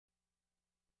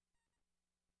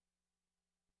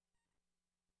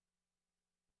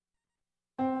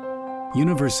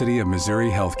University of Missouri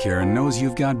Healthcare knows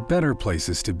you've got better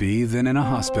places to be than in a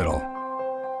hospital.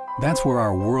 That's where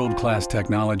our world-class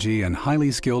technology and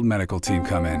highly skilled medical team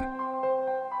come in.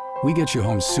 We get you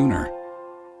home sooner.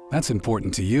 That's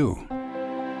important to you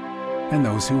and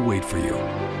those who wait for you.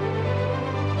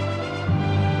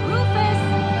 Rufus,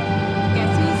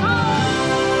 guess who's home?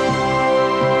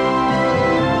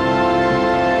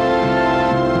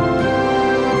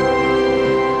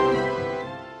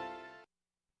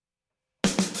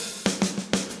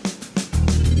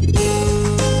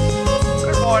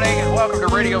 Good morning and welcome to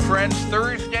Radio Friends.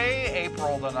 Thursday,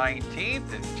 April the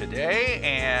 19th is today,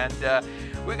 and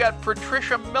we got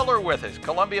Patricia Miller with us,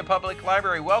 Columbia Public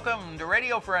Library. Welcome to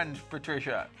Radio Friends,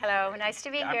 Patricia. Hello, nice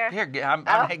to be here.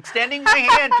 I'm extending my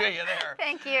hand to you there.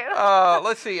 Thank you.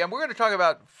 Let's see, and we're going to talk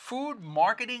about food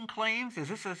marketing claims. Is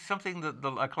this something that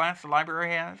a class the library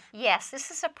has? Yes,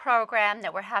 this is a program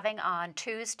that we're having on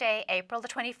Tuesday, April the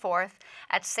 24th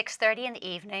at 6:30 in the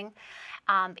evening.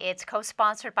 It's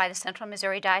co-sponsored by the Central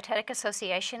Missouri Dietetic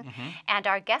Association, and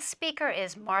our guest speaker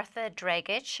is Martha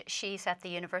Dragich. She's at the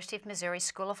University of Missouri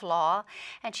School of Law,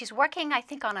 and she's working, I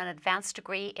think, on an advanced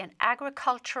degree in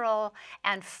agricultural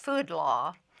and food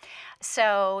law.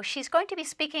 So she's going to be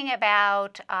speaking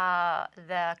about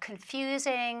the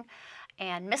confusing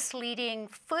and misleading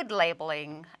food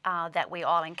labeling that we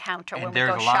all encounter when we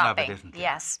go shopping. There's a lot of it, isn't there?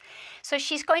 Yes. So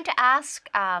she's going to ask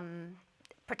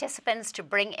participants to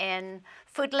bring in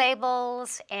food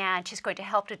labels, and she's going to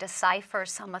help to decipher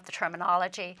some of the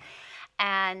terminology.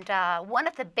 And one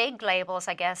of the big labels,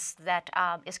 I guess, that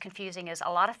is confusing is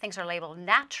a lot of things are labeled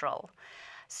natural.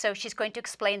 So she's going to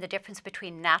explain the difference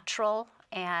between natural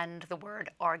and the word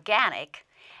organic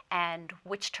and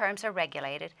which terms are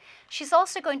regulated. She's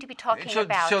also going to be talking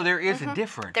about... So there is a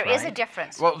difference, There is a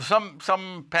difference. Well,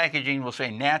 some packaging will say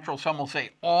natural, some will say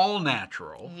all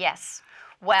natural. Yes.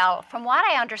 Well, from what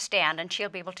I understand, and she'll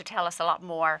be able to tell us a lot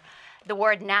more, the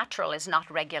word natural is not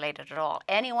regulated at all.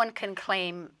 Anyone can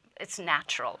claim it's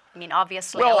natural. I mean,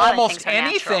 obviously, a lot of almost things are natural.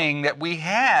 anything that we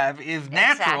have is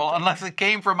natural unless it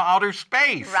came from outer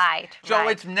space. Right. So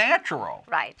it's natural.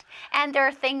 Right. And there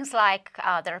are things like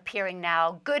that are appearing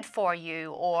now, good for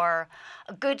you, or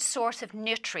a good source of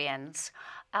nutrients.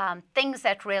 Things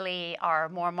that really are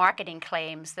more marketing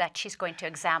claims that she's going to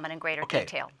examine in greater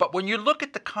detail. But when you look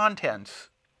at the contents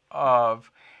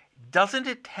of, doesn't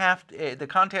it have to, the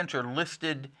contents are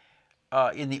listed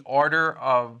in the order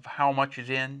of how much is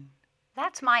in?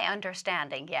 That's my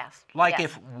understanding, yes. Like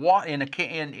yes. if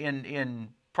in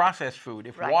processed food,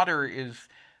 if water is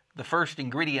the first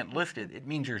ingredient listed, it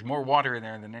means there's more water in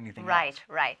there than anything else.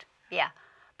 Right, yeah.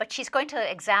 But she's going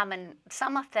to examine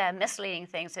some of the misleading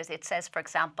things. As it says, for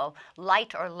example,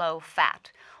 light or low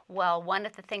fat. Well, one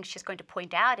of the things she's going to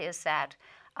point out is that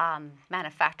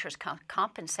manufacturers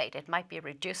compensate. It might be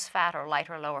reduced fat or light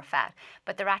or lower fat,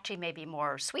 but there actually may be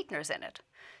more sweeteners in it.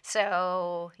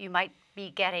 So you might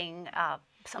be getting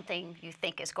something you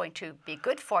think is going to be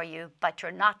good for you, but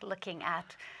you're not looking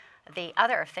at the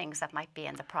other things that might be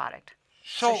in the product.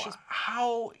 So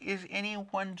how is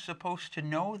anyone supposed to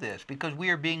know this? Because we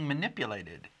are being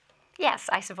manipulated. Yes,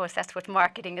 I suppose that's what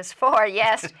marketing is for,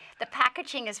 yes. The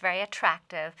packaging is very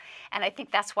attractive, and I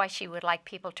think that's why she would like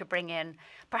people to bring in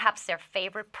perhaps their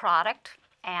favorite product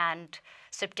and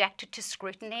subject it to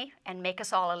scrutiny and make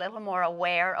us all a little more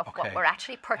aware of what we're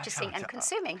actually purchasing and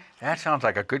consuming. That sounds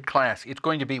like a good class. It's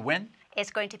going to be when? It's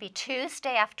going to be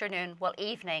Tuesday afternoon, well,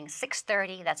 evening,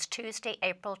 6:30. That's Tuesday,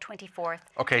 April 24th.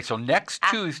 Okay, so next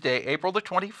Tuesday, April the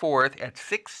 24th at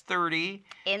 6:30.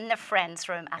 In the Friends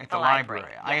Room at the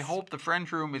library. Yes. I hope the Friends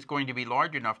Room is going to be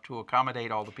large enough to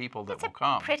accommodate all the people that will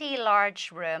come. It's a pretty large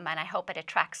room, and I hope it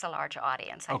attracts a large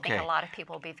audience. I think a lot of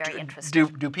people will be very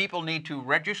interested. Do people need to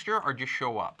register or just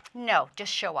show up? No,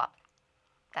 just show up.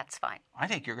 That's fine. I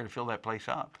think you're going to fill that place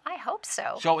up. I hope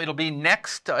so. So it'll be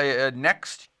next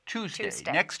Tuesday.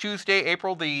 Next Tuesday,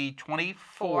 April the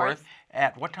 24th.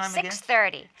 At what time again?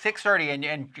 6:30. 6:30, and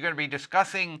you're going to be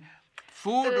discussing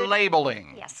food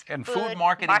labeling. Yes. And food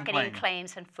marketing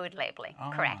claims and food labeling.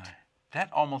 Oh, correct.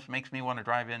 That almost makes me want to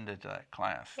drive into that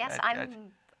class. Yes,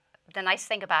 the nice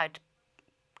thing about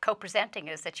co-presenting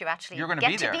is that you actually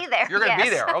get to be there. You're going to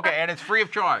be there. Okay, and it's free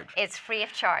of charge. It's free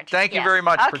of charge. Thank you very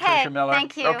much, Patricia Miller.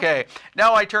 Thank you. Okay,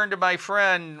 now I turn to my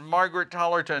friend, Margaret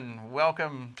Tollerton.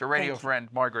 Welcome to Radio Friend,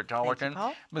 Margaret Tollerton. Thank you,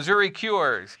 Paul. Missouri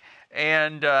Cures.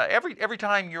 And every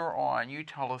time you're on, you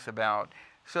tell us about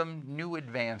some new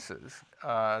advances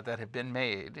that have been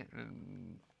made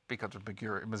because of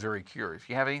Missouri Cures.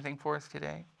 You have anything for us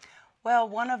today? Well,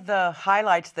 one of the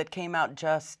highlights that came out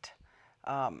just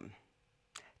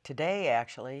today,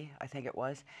 actually, I think it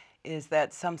was, is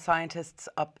that some scientists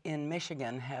up in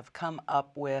Michigan have come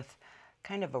up with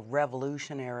kind of a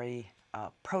revolutionary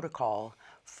protocol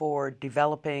for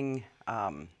developing,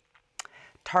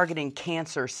 targeting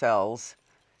cancer cells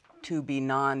to be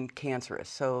non-cancerous,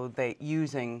 so they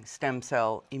using stem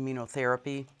cell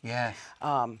immunotherapy. Yes.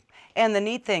 And the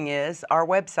neat thing is, our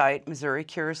website,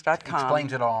 MissouriCures.com,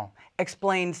 Explains it all.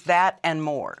 Explains that and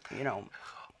more. You know,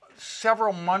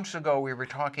 several months ago, we were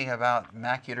talking about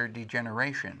macular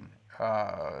degeneration,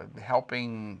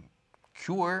 helping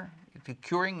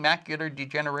curing macular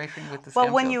degeneration with the stem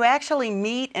well, when cells? you actually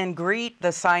meet and greet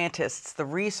the scientists, the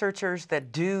researchers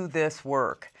that do this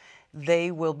work,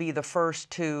 they will be the first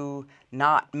to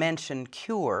not mention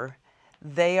cure.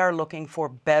 They are looking for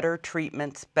better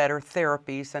treatments, better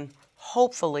therapies, and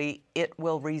hopefully it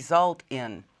will result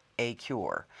in a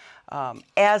cure.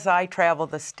 As I travel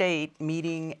the state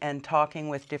meeting and talking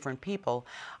with different people,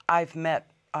 I've met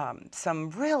some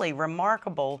really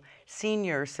remarkable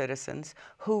senior citizens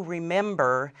who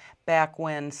remember back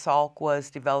when Salk was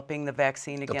developing the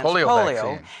vaccine against polio,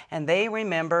 vaccine. And they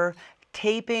remember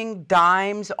taping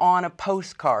dimes on a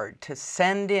postcard to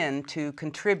send in to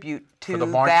contribute to For the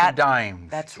March that. of Dimes.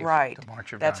 That's right. The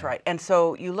March of That's Dimes. right. And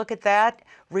so you look at that,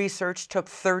 research took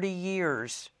 30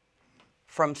 years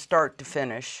from start to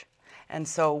finish. And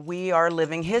so we are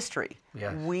living history.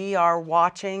 Yes. We are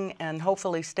watching and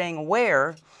hopefully staying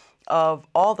aware of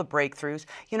all the breakthroughs.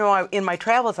 You know, in my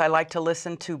travels, I like to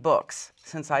listen to books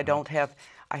since I don't have,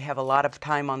 I have a lot of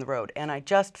time on the road. And I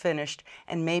just finished,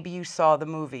 and maybe you saw the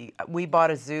movie, We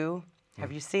Bought a Zoo.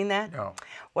 Have you seen that? No.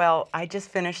 Well, I just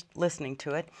finished listening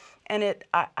to it, and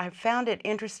I found it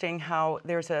interesting how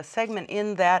there's a segment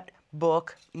in that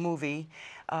book, movie,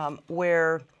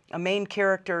 where a main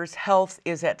character's health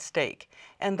is at stake.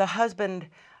 And the husband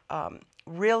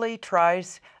really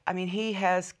tries, I mean, he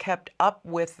has kept up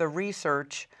with the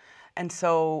research, and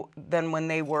so then when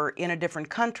they were in a different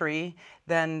country,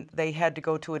 then they had to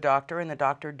go to a doctor, and the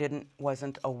doctor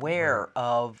wasn't aware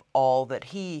of all that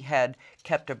he had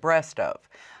kept abreast of.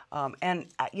 And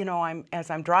you know, as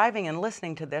I'm driving and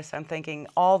listening to this, I'm thinking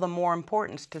all the more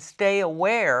importance to stay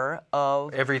aware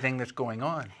of everything that's going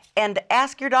on. And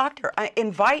ask your doctor,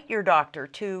 invite your doctor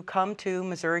to come to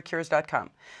MissouriCures.com.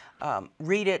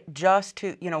 Read it just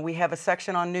to, you know, we have a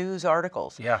section on news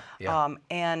articles. Yeah, yeah.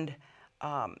 And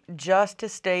just to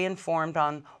stay informed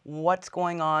on what's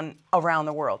going on around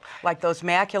the world. Like those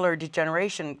macular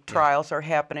degeneration trials are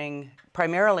happening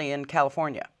primarily in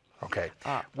California. Okay.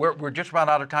 We're just about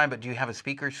out of time, but do you have a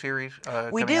speaker series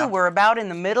We coming do. up? We're about in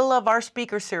the middle of our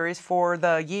speaker series for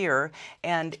the year,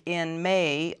 and in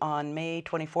May, on May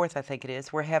 24th, I think it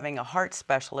is, we're having a heart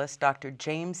specialist, Dr.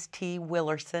 James T.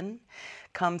 Willerson,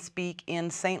 come speak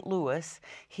in St. Louis.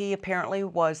 He apparently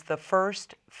was the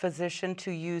first physician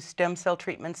to use stem cell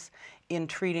treatments in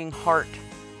treating heart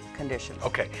conditions.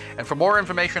 Okay. And for more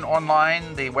information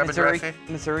online, the web address is?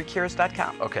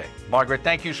 MissouriCures.com. Okay. Margaret,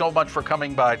 thank you so much for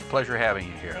coming by. It's a pleasure having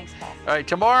you here. Thanks, Paul. All right,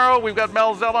 tomorrow we've got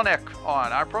Mel Zelenik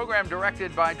on. Our program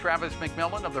directed by Travis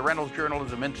McMillan of the Reynolds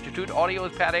Journalism Institute. Audio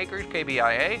is Pat Akers,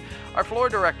 KBIA. Our floor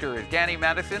director is Danny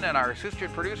Madison, and our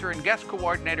assistant producer and guest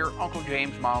coordinator, Uncle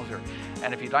James Mauser.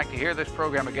 And if you'd like to hear this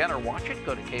program again or watch it,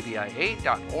 go to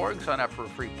kbia.org, sign up for a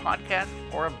free podcast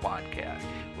or a podcast.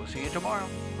 We'll see you tomorrow.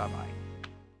 Bye-bye.